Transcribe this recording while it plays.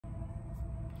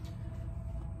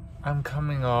I'm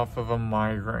coming off of a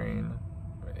migraine.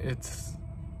 It's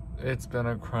been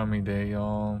a crummy day,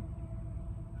 y'all.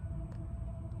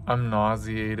 I'm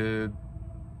nauseated.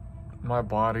 My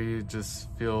body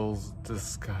just feels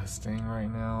disgusting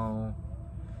right now.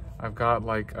 I've got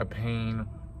like a pain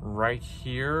right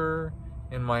here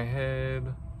in my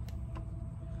head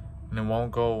and it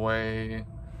won't go away.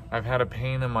 I've had a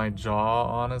pain in my jaw,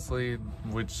 honestly,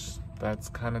 which that's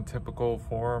kind of typical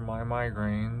for my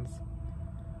migraines.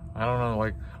 I don't know,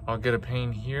 like I'll get a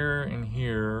pain here and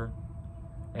here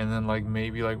and then like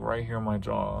maybe like right here in my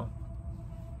jaw.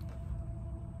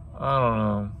 I don't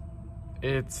know.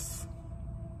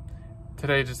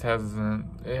 Today just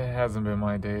hasn't been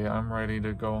my day. I'm ready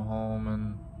to go home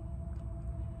and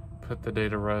put the day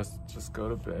to rest, just go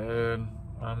to bed.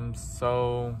 I'm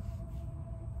so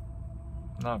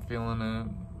not feeling it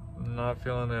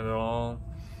at all.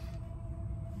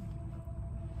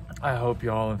 I hope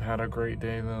y'all have had a great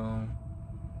day though.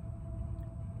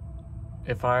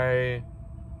 If I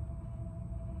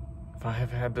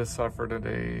have had to suffer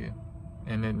today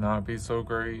and it not be so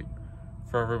great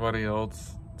for everybody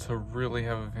else to really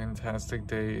have a fantastic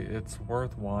day, it's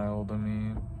worthwhile to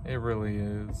me. It really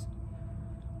is.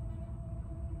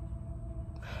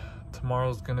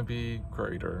 Tomorrow's gonna be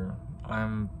greater.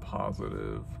 I'm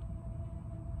positive.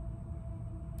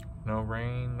 No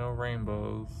rain, no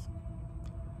rainbows.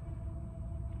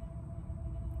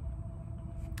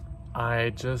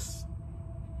 I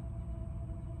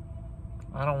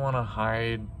don't want to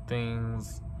hide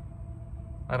things.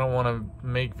 I don't want to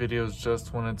make videos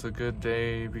just when it's a good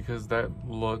day because that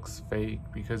looks fake,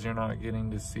 because you're not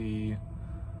getting to see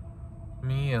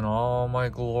me in all my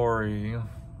glory.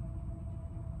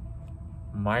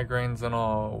 Migraines and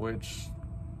all, which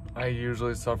I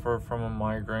usually suffer from a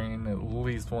migraine at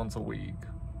least once a week.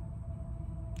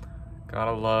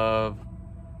 Gotta love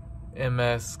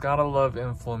MS, gotta love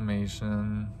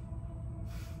inflammation.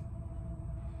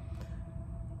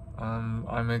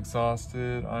 I'm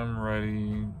exhausted, I'm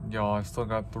ready. Y'all, I still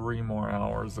got 3 more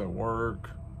hours at work.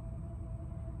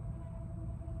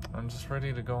 I'm just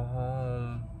ready to go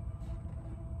home.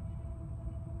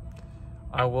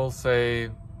 I will say,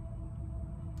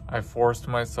 I forced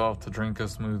myself to drink a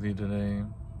smoothie today.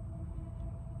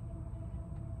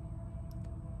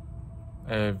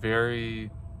 A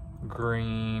very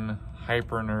green,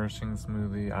 hyper-nourishing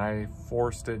smoothie. I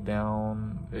forced it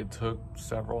down. It took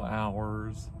several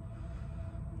hours.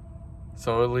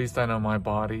 So at least I know my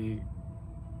body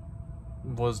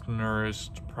was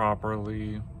nourished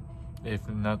properly, if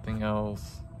nothing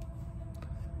else.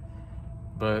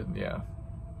 But yeah.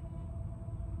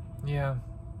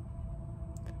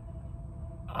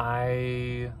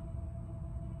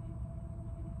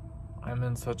 I'm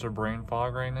in such a brain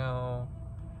fog right now,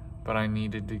 but I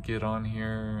needed to get on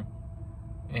here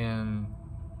and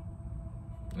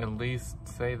at least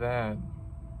say that.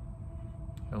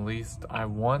 At least I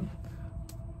want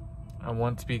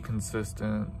to be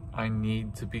consistent. I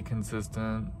need to be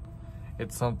consistent.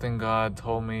 It's something God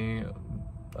told me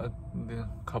a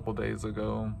couple days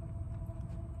ago.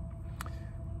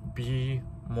 Be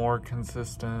more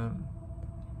consistent.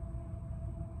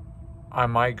 I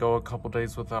might go a couple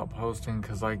days without posting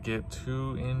because I get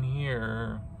too in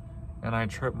here and I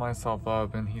trip myself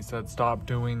up, and he said, stop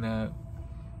doing that.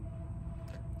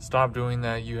 Stop doing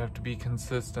that. You have to be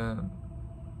consistent.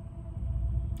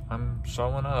 I'm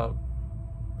showing up.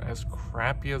 As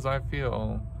crappy as I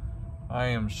feel, I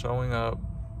am showing up.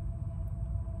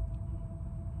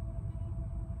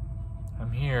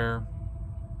 I'm here.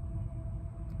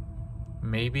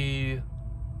 Maybe,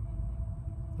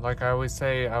 like I always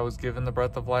say, I was given the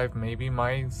breath of life. Maybe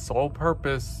my sole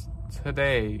purpose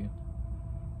today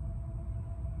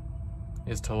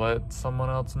is to let someone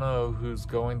else know who's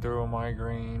going through a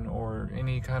migraine or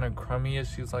any kind of crummy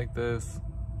issues like this.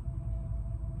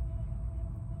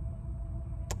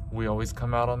 We always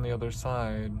come out on the other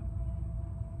side.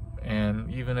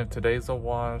 And even if today's a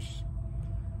wash,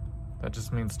 that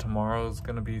just means tomorrow's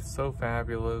gonna be so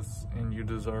fabulous, and you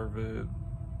deserve it.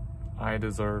 I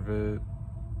deserve it.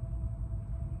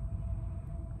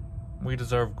 We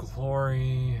deserve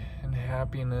glory and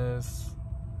happiness,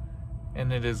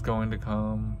 and it is going to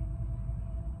come.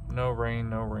 No rain,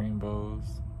 no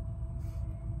rainbows.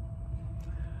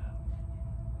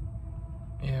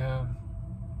 Yeah.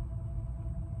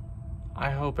 I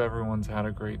hope everyone's had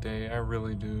a great day. I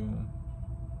really do.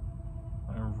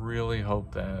 I really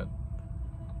hope that.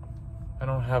 I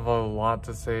don't have a lot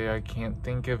to say. I can't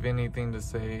think of anything to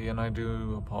say, and I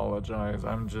do apologize.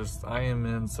 I am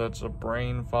in such a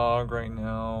brain fog right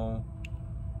now.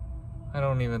 I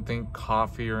don't even think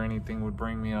coffee or anything would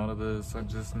bring me out of this. I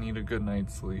just need a good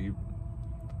night's sleep.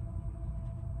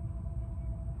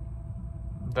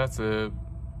 That's it.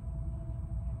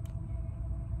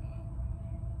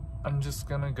 I'm just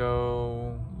gonna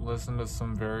go listen to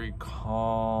some very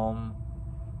calm,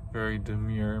 very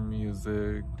demure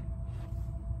music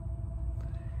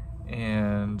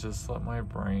and just let my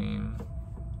brain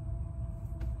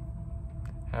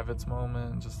have its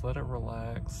moment. Just let it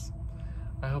relax.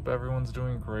 I hope everyone's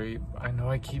doing great. I know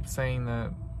I keep saying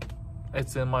that.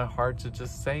 It's in my heart to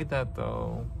just say that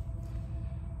though.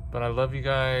 But I love you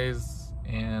guys,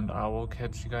 and I will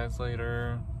catch you guys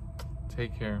later.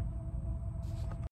 Take care.